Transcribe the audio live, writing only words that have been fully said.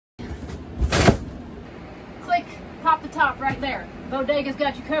pop the top right there. Bodega's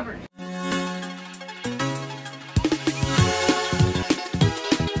got you covered.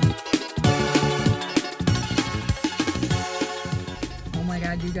 Oh my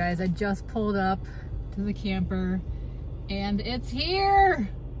God, you guys, I just pulled up to the camper and it's here.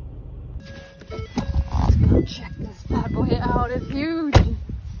 Let's go check this bad boy out. It's huge.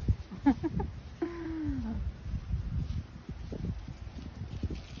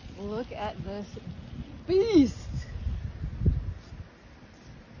 Look at this beast.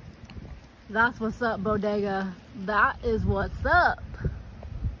 That's what's up, Bodega. That is what's up.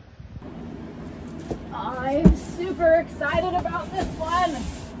 I'm super excited about this one.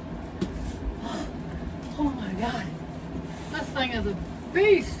 Oh my God. This thing is a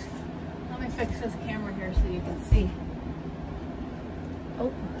beast. Let me fix this camera here so you can see.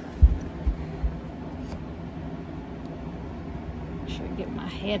 Oh. Sure, get my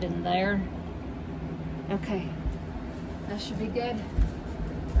head in there. Okay, that should be good,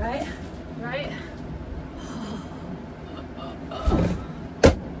 right? Right?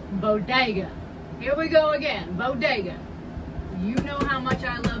 Bodega. Here we go again. Bodega. You know how much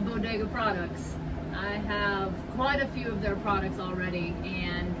I love Bodega products. I have quite a few of their products already,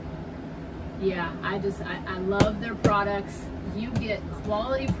 and yeah, I love their products. You get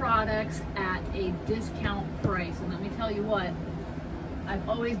quality products at a discount price, and let me tell you what, I've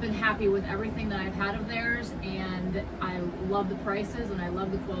always been happy with everything that I've had of theirs, and I love the prices and I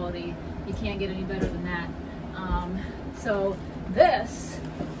love the quality. You can't get any better than that. So this,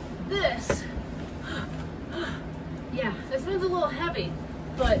 yeah, this one's a little heavy,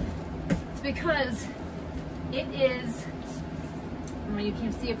 but it's because it is, I mean, you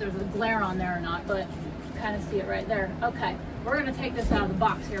can see if there's a glare on there or not, but you kind of see it right there. Okay, we're gonna take this out of the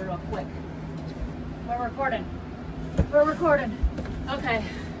box here real quick. We're recording. We're recording. Okay.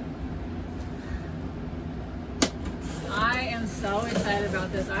 I am so excited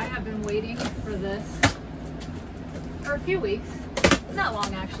about this. I have been waiting for this for a few weeks. Not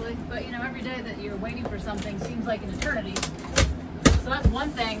long actually, but you know, every day that you're waiting for something seems like an eternity. So that's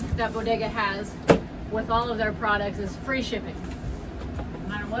one thing that Bodega has with all of their products is free shipping. No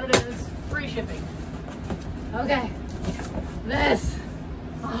matter what it is, free shipping. Okay. This.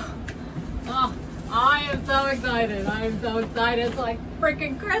 Oh, I am so excited. I am so excited. It's like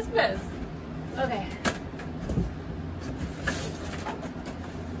freaking Christmas. Okay.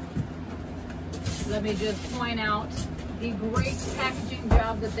 Let me just point out the great packaging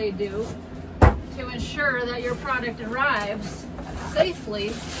job that they do to ensure that your product arrives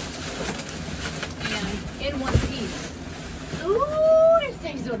safely and in one piece. Ooh, this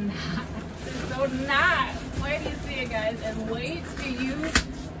thing's so nice. It's so nice. Wait till you see it, guys, and wait till you.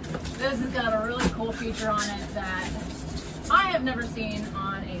 This has got a really cool feature on it that I have never seen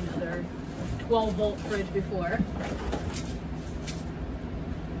on another 12-volt fridge before.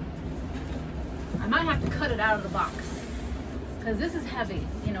 I might have to cut it out of the box because this is heavy.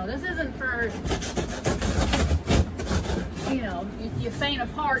 You know, this isn't for, you know, you faint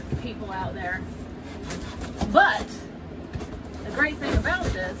apart people out there. But the great thing about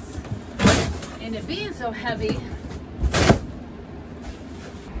this, and it being so heavy,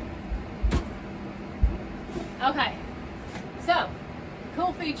 okay, so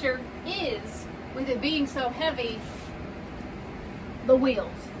cool feature is, with it being so heavy, the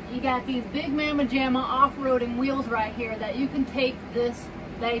wheels. You got these big mamma jamma off-roading wheels right here that you can take this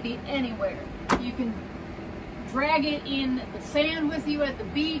baby anywhere. You can drag it in the sand with you at the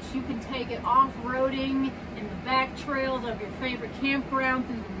beach. You can take it off-roading in the back trails of your favorite campground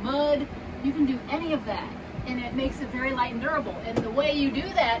through the mud. You can do any of that, and it makes it very light and durable. And the way you do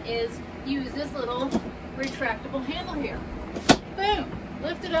that is use this little retractable handle here. Boom!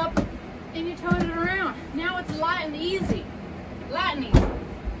 Lift it up and you turn it around. Now it's light and easy. Light and easy.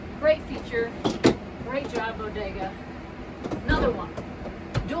 Great feature. Great job, Bodega. Another one.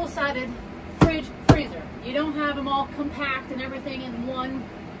 Dual-sided fridge freezer. You don't have them all compact and everything in one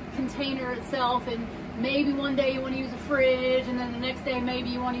container itself, and maybe one day you want to use a fridge and then the next day maybe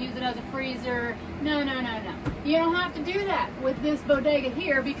you want to use it as a freezer. No, no, no, no. You don't have to do that with this Bodega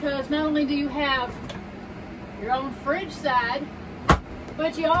here, because not only do you have your own fridge side,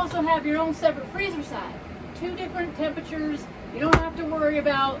 but you also have your own separate freezer side. 2 different temperatures. You don't have to worry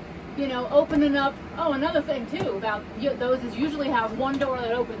about, you know, opening up. Oh, another thing too about those is usually have one door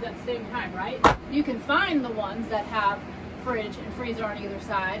that opens at the same time, right? You can find the ones that have fridge and freezer on either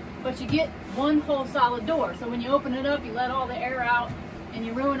side, but you get one whole solid door. So when you open it up, you let all the air out and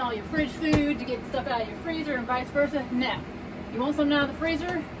you ruin all your fridge food to get stuff out of your freezer and vice versa. No. You want something out of the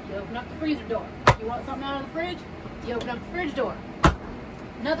freezer, you open up the freezer door. You want something out of the fridge, you open up the fridge door.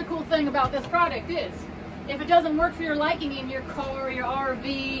 Another cool thing about this product is if it doesn't work for your liking in your car, your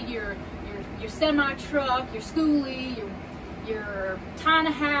RV, your semi-truck, your Skoolie, your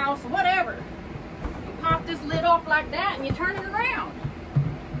Tinyhouse, whatever, you pop this lid off like that and you turn it around.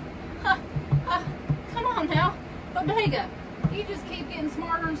 Come on now, Bodega. You just keep getting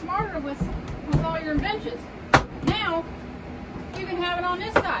smarter and smarter with all your inventions. Now, you can have it on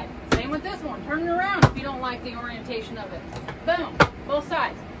this side. Same with this one. Turn it around if you don't like the orientation of it. Boom, both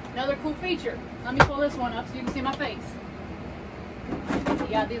sides. Another cool feature. Let me pull this one up so you can see my face. You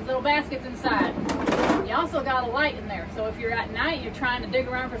got these little baskets inside. You also got a light in there. So if you're at night, you're trying to dig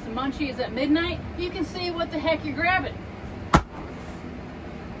around for some munchies at midnight, you can see what the heck you're grabbing.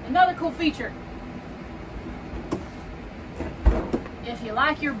 Another cool feature. If you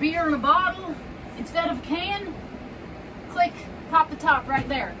like your beer in a bottle instead of a can, click, pop the top right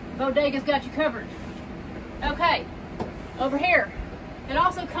there. Bodega's got you covered. Okay, over here, it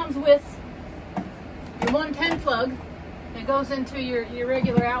also comes with your 110 plug that goes into your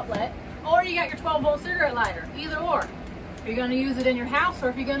regular outlet, or you got your 12-volt cigarette lighter, either or. If you're going to use it in your house or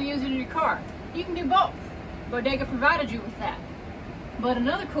if you're going to use it in your car, you can do both. Bodega provided you with that. But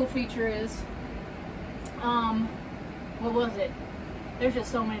another cool feature is, what was it? There's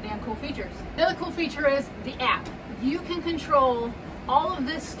just so many damn cool features. Another cool feature is the app. You can control all of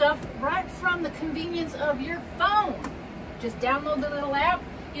this stuff right from the convenience of your phone. Just download the little app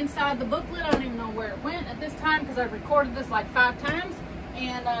inside the booklet. I don't even know where it went at this time because I've recorded this like 5 times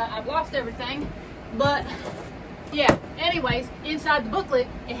and I've lost everything. But yeah, anyways, inside the booklet,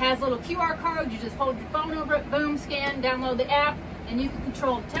 it has a little QR code. You just hold your phone over it, boom, scan, download the app, and you can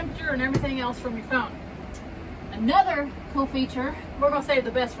control the temperature and everything else from your phone. Another cool feature, we're going to save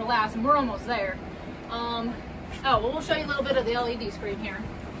the best for last, and we're almost there. Well, we'll show you a little bit of the LED screen here.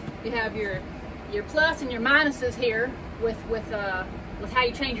 You have your plus and your minuses here with how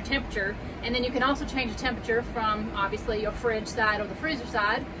you change your temperature, and then you can also change the temperature from obviously your fridge side or the freezer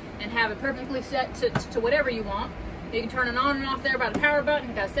side, and have it perfectly set to whatever you want. You can turn it on and off there by the power button.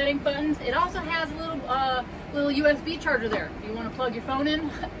 You've got setting buttons. It also has a little USB charger there. If you want to plug your phone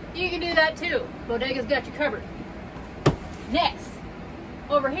in, you can do that too. Bodega's got you covered. Next,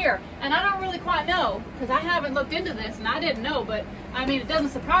 over here, and I don't really quite know because I haven't looked into this and I didn't know, but I mean, it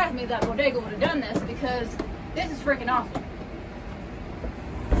doesn't surprise me that Bodega would have done this because this is freaking awesome.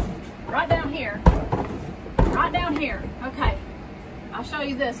 Right down here, okay, I'll show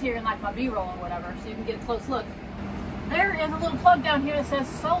you this here in like my B-roll or whatever so you can get a close look. There is a little plug down here that says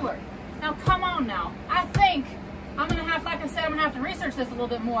solar. Now come on now, I think I'm gonna have, like I said, I'm gonna have to research this a little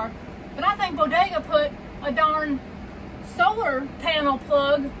bit more, but I think Bodega put a darn solar panel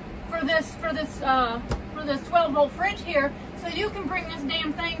plug for this 12-volt fridge here, so you can bring this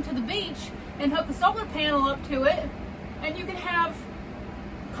damn thing to the beach and hook a solar panel up to it, and you can have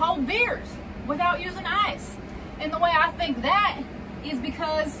cold beers without using ice. And the way I think that is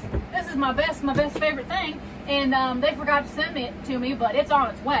because this is my best favorite thing, and they forgot to send it to me, but it's on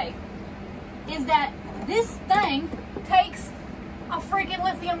its way. Is that this thing takes a freaking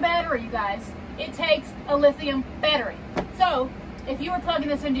lithium battery, you guys. It takes a lithium battery. So if you were plugging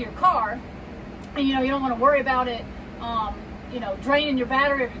this into your car and you don't want to worry about it draining your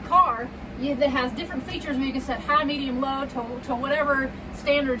battery of your car, it has different features where you can set high, medium, low to whatever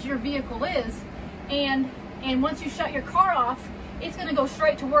standards your vehicle is, and once you shut your car off, it's going to go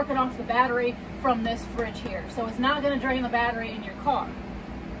straight to working off the battery from this fridge here, so it's not going to drain the battery in your car.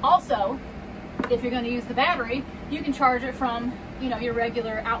 Also, if you're going to use the battery, you can charge it from your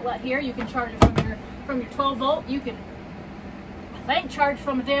regular outlet here. You can charge it from your 12 volt. You can, I think, charge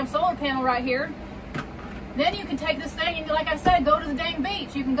from a damn solar panel right here. Then you can take this thing and, like I said, go to the dang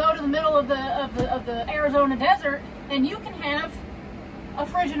beach. You can go to the middle of the Arizona desert, and you can have a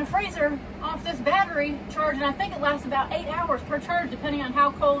fridge and a freezer off this battery charge, and I think it lasts about 8 hours per charge, depending on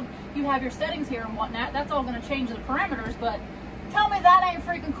how cold you have your settings here and whatnot. That's all going to change the parameters, but tell me that ain't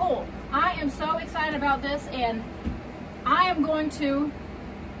freaking cool. I am so excited about this, and I am going to,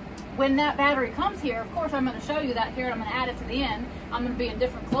 when that battery comes here, of course I'm going to show you that here, and I'm going to add it to the end. I'm going to be in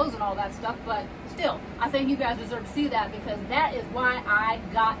different clothes and all that stuff, but still, I think you guys deserve to see that, because that is why I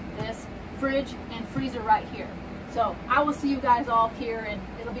got this fridge and freezer right here. So I will see you guys all here, and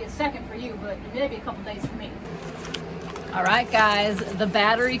it'll be a second for you, but it may be a couple days for me. All right, guys, the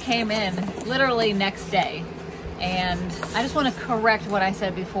battery came in literally next day, and I just want to correct what I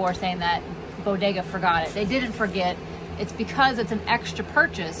said before, saying that Bodega forgot it. They didn't forget. It's because it's an extra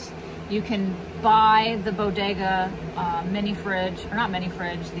purchase. You can buy the Bodega mini fridge, or not mini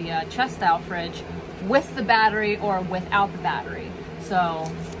fridge, the chest style fridge with the battery or without the battery. So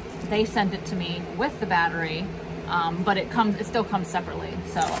they sent it to me with the battery, but it still comes separately.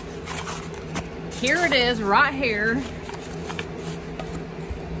 So here it is right here.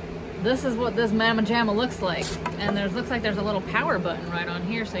 This is what this Mama Jamma looks like. And looks like there's a little power button right on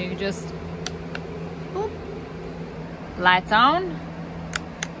here. So you just, boop, lights on.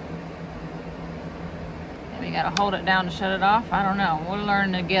 We gotta hold it down to shut it off. I don't know. We'll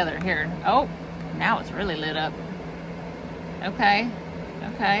learn together here. Oh, now it's really lit up. Okay,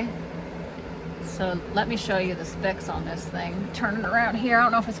 okay. So let me show you the specs on this thing. Turn it around here. I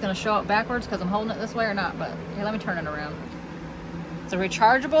don't know if it's gonna show up backwards because I'm holding it this way or not, but here, let me turn it around. It's a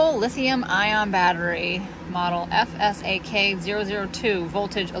rechargeable lithium ion battery, model FSAK002,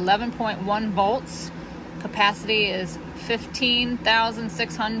 voltage 11.1 volts. Capacity is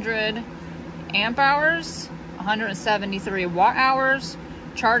 15,600 amp hours, 173 watt hours.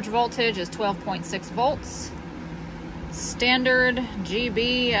 Charge voltage is 12.6 volts. Standard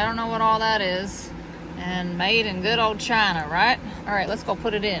GB, I don't know what all that is. And made in good old China, right? All right, let's go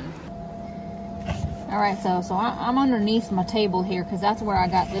put it in. All right, so I'm underneath my table here because that's where I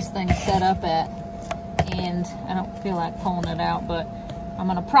got this thing set up at. And I don't feel like pulling it out, but I'm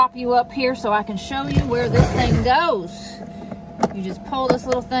gonna prop you up here so I can show you where this thing goes. You just pull this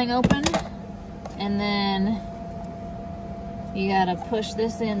little thing open, and then you gotta push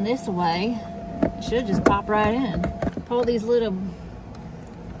this in this way. It should just pop right in. Pull these little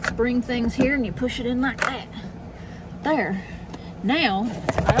spring things here and you push it in like that. There. Now,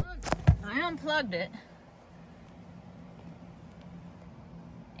 I unplugged it.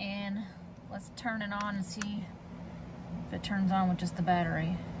 And let's turn it on and see if it turns on with just the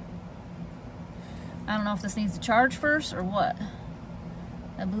battery. I don't know if this needs to charge first or what.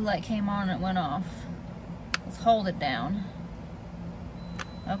 That blue light came on and it went off. Let's hold it down.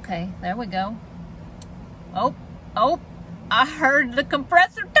 Okay, there we go. Oh, I heard the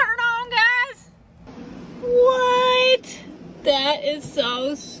compressor turn on, guys. What? That is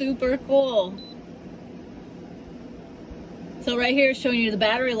so super cool. So right here is showing you the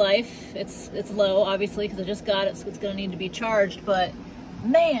battery life. It's low, obviously, because I just got it, so it's gonna need to be charged, but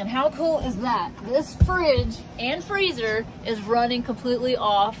man, how cool is that? This fridge and freezer is running completely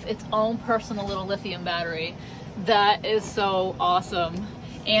off its own personal little lithium battery. That is so awesome.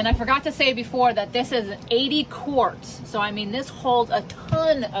 And I forgot to say before that this is 80 quarts. So I mean, this holds a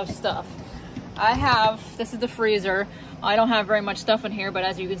ton of stuff. This is the freezer. I don't have very much stuff in here, but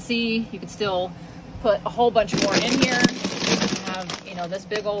as you can see, you can still put a whole bunch more in here. I have, you know, this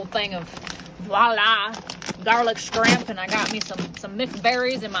big old thing of voila, garlic scrimp, and I got me some mixed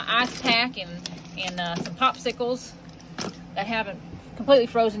berries in my ice pack and some popsicles that haven't completely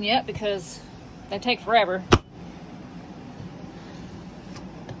frozen yet because they take forever.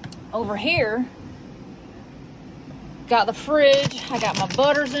 Over here, got the fridge. I got my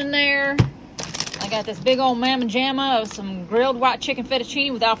butters in there. I got this big old Mama Jamma of some grilled white chicken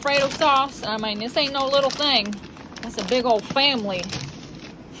fettuccine with Alfredo sauce. I mean, this ain't no little thing. That's a big old family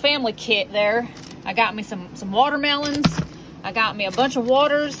kit there. I got me some watermelons. I got me a bunch of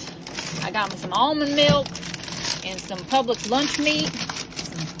waters. I got me some almond milk and some Publix lunch meat,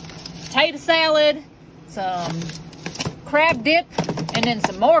 some potato salad, some crab dip, and then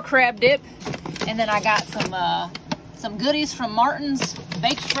some more crab dip. And then I got some goodies from Martin's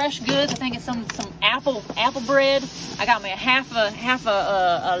Baked Fresh Goods. I think it's some apple bread. I got me a half a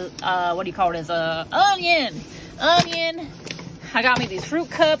what do you call it? Onion. I got me these fruit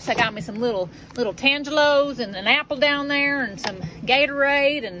cups. I got me some little Tangelos and an apple down there and some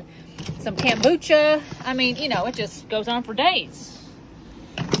Gatorade and some kombucha. I mean, you know, it just goes on for days.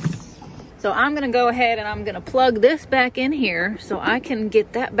 So I'm gonna go ahead and I'm gonna plug this back in here so I can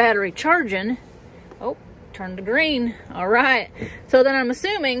get that battery charging. Oh, turned to green. All right. So then I'm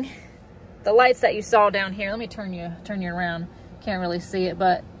assuming the lights that you saw down here, let me turn you around. Can't really see it,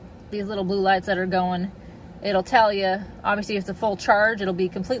 but these little blue lights that are going, it'll tell you, obviously if it's a full charge, it'll be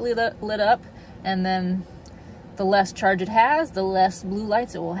completely lit up, and then the less charge it has, the less blue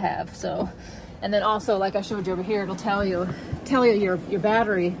lights it will have. So, and then also, like I showed you over here, it'll tell you your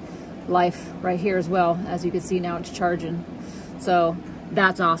battery life right here as well. As you can see now, it's charging. So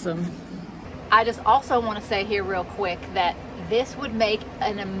that's awesome. I just also want to say here real quick that this would make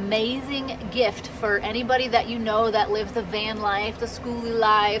an amazing gift for anybody that you know that lives the van life, the Skoolie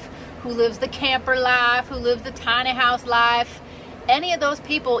life, who lives the camper life, who lives the tiny house life. Any of those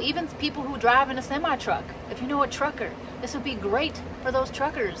people, even people who drive in a semi-truck. If you know a trucker, this would be great for those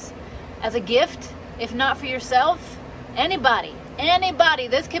truckers. As a gift, if not for yourself, anybody.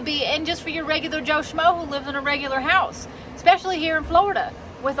 This could be, and just for your regular Joe Schmo who lives in a regular house, especially here in Florida.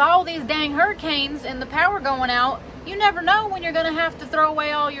 With all these dang hurricanes and the power going out, you never know when you're gonna have to throw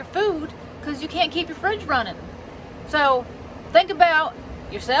away all your food because you can't keep your fridge running. So think about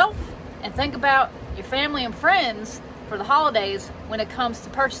yourself, and think about your family and friends for the holidays when it comes to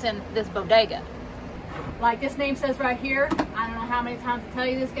purchasing this Bodega. Like this name says right here, I don't know how many times I tell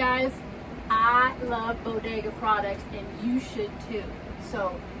you this, guys, I love Bodega products, and you should too.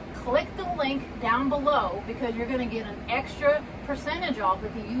 So click the link down below because you're going to get an extra percentage off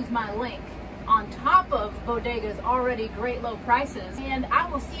if you use my link on top of Bodega's already great low prices. And I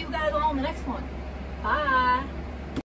will see you guys all in the next one. Bye.